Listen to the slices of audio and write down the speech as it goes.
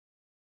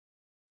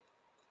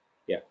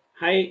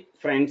Hi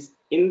friends,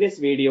 in this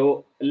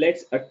video,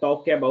 let's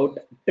talk about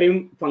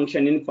trim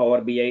function in Power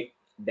BI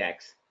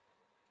DAX.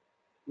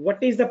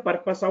 What is the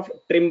purpose of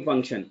trim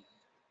function?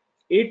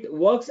 It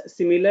works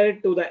similar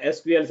to the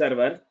SQL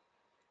server,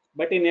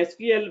 but in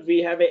SQL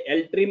we have a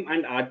L trim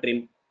and R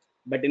trim,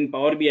 but in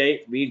Power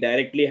BI we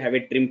directly have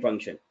a trim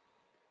function.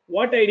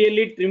 What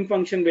ideally trim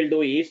function will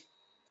do is,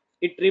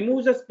 it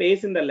removes a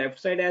space in the left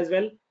side as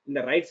well, in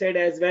the right side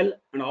as well,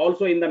 and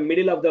also in the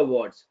middle of the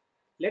words.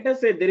 Let us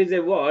say there is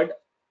a word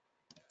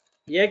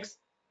X,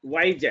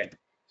 Y, Z.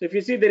 So if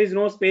you see there is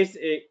no space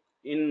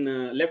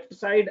in left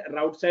side,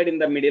 right side, in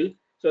the middle,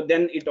 so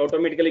then it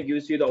automatically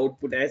gives you the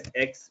output as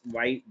X,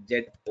 Y,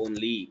 Z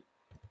only.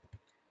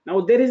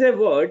 Now there is a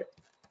word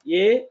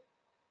A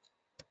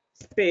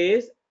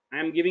space, I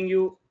am giving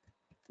you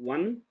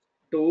 1,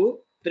 2,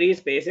 3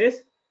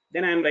 spaces,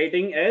 then I am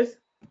writing as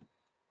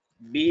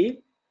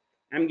B,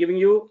 I am giving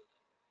you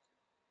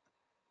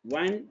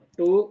 1,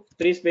 2,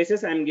 3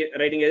 spaces, I am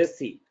writing as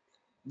C.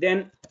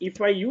 Then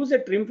if I use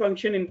a trim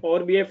function in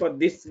Power BI for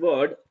this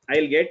word,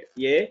 I'll get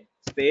A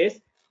space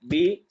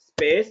B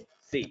space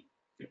C.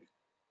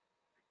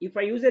 If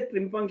I use a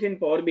trim function in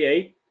Power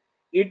BI,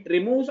 it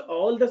removes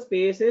all the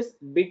spaces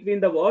between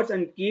the words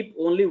and keep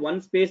only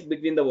one space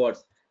between the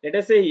words. Let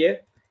us say here,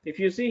 if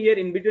you see here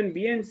in between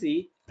B and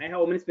C, I have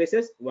how many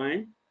spaces?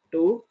 1,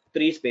 2,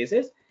 3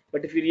 spaces.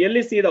 But if you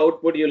really see the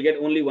output, you'll get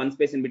only one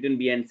space in between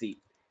B and C.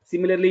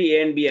 Similarly,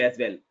 A and B as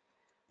well.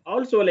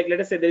 Also, like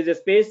let us say there is a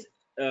space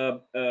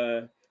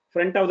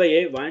front of the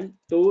A, 1,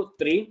 2,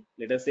 3.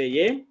 Let us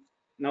say A.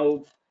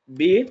 Now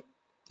B,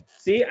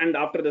 C, and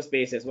after the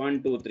spaces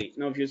 1, 2, 3.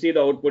 Now if you see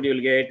the output, you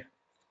will get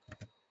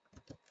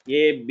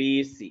A,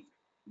 B, C.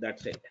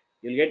 That's it.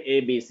 You'll get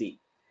A, B, C.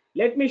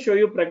 Let me show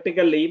you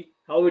practically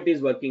how it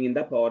is working in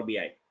the Power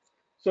BI.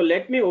 So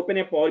let me open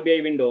a Power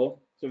BI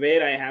window. So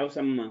where I have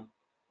some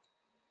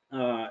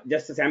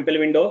just a sample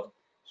window.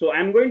 So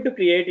I'm going to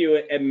create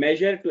you a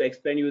measure to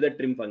explain you the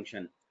trim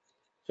function.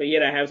 So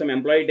here I have some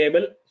employee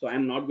table. So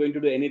I'm not going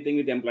to do anything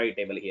with employee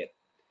table here.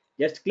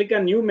 Just click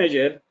on new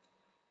measure.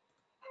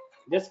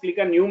 Just click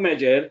on new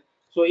measure.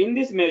 So in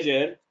this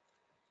measure,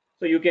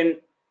 so you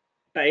can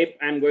type,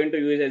 I'm going to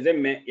use as a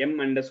m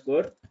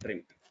underscore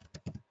trim.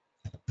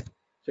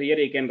 So here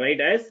you can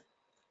write as,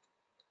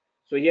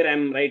 so here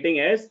I'm writing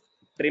as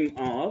trim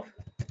of.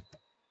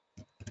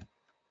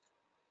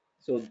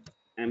 So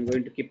I'm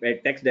going to keep a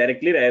text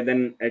directly rather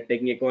than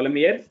taking a column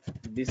here.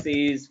 This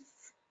is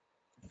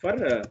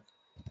for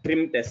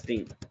trim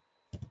testing.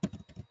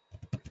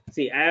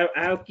 See, I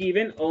have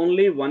given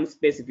only one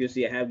space. If you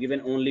see, I have given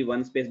only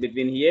one space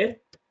between here.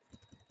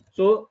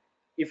 So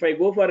if I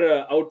go for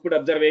output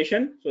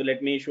observation, so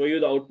let me show you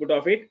the output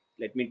of it.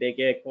 Let me take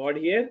a chord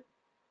here.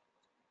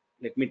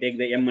 Let me take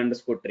the m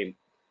underscore trim.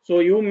 So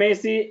you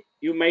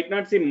might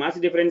not see much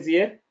difference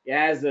here,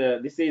 as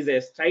this is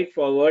a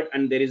straightforward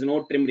and there is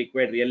no trim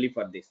required really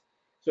for this.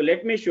 So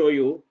let me show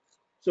you.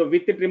 So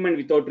with the trim and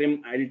without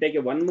trim, I'll take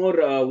a one more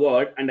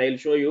word and I'll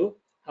show you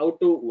how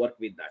to work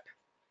with that.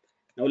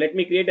 Now let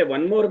me create a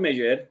one more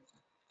measure.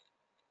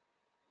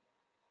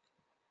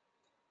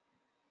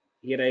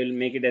 Here I will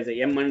make it as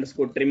a m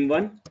underscore trim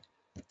one.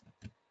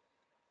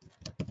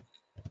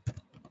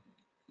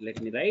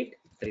 Let me write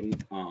trim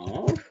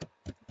of.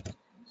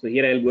 So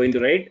here I am going to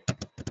write,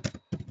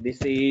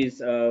 this is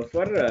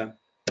for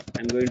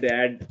I'm going to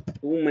add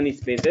too many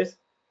spaces,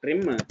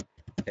 trim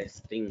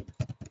testing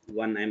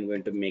one. I'm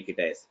going to make it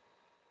as,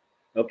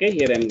 okay,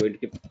 here I'm going to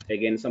keep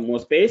again some more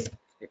space.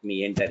 Let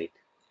me enter it.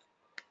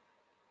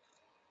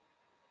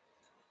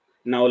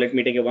 Now let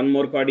me take a one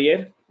more chord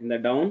here in the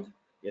down.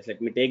 Yes,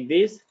 let me take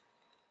this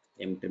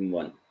m trim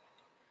one.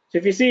 So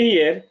if you see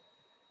here,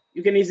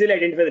 you can easily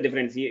identify the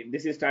difference.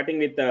 This is starting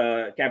with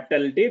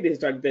capital T, this is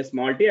starting with a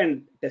small t,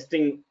 and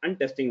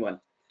testing one.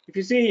 If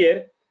you see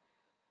here,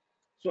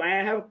 so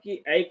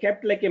I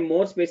kept like a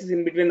more spaces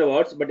in between the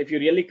words, but if you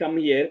really come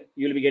here,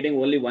 you will be getting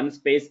only one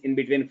space in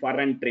between for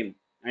and trim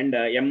and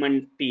m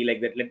and t,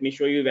 like that. Let me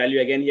show you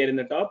value again here in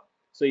the top.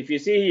 So if you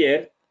see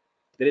here,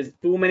 there is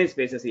too many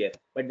spaces here,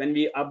 but when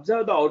we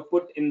observe the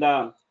output in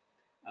the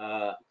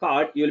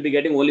card, you will be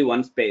getting only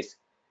one space.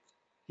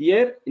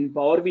 Here in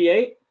Power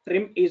BI,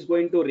 trim is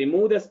going to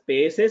remove the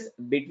spaces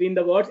between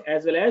the words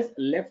as well as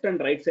left and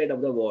right side of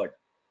the word.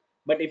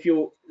 But if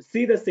you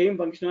see the same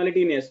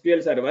functionality in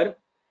SQL server,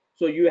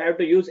 so you have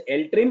to use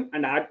L trim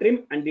and R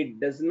trim, and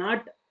it does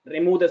not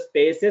remove the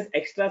spaces,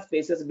 extra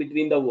spaces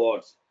between the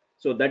words.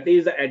 So that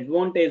is the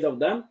advantage of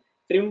the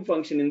trim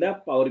function in the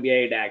Power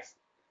BI DAX.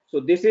 So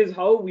this is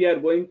how we are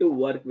going to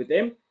work with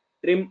a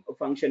trim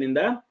function in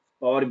the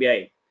Power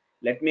BI.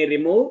 Let me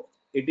remove.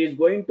 It is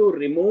going to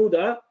remove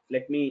the,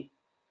 let me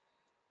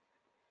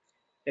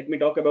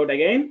talk about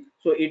again.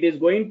 So it is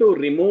going to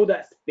remove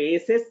the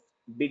spaces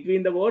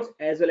between the words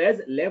as well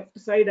as left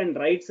side and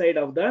right side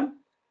of the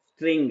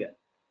string.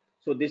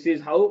 So this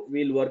is how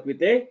we'll work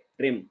with a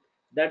trim.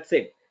 That's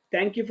it.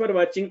 Thank you for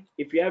watching.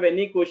 If you have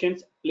any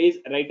questions, please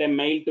write a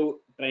mail to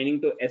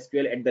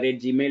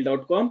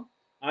training2sql@gmail.com,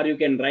 or you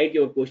can write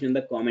your question in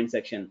the comment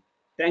section.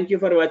 Thank you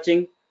for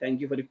watching. Thank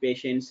you for your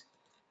patience.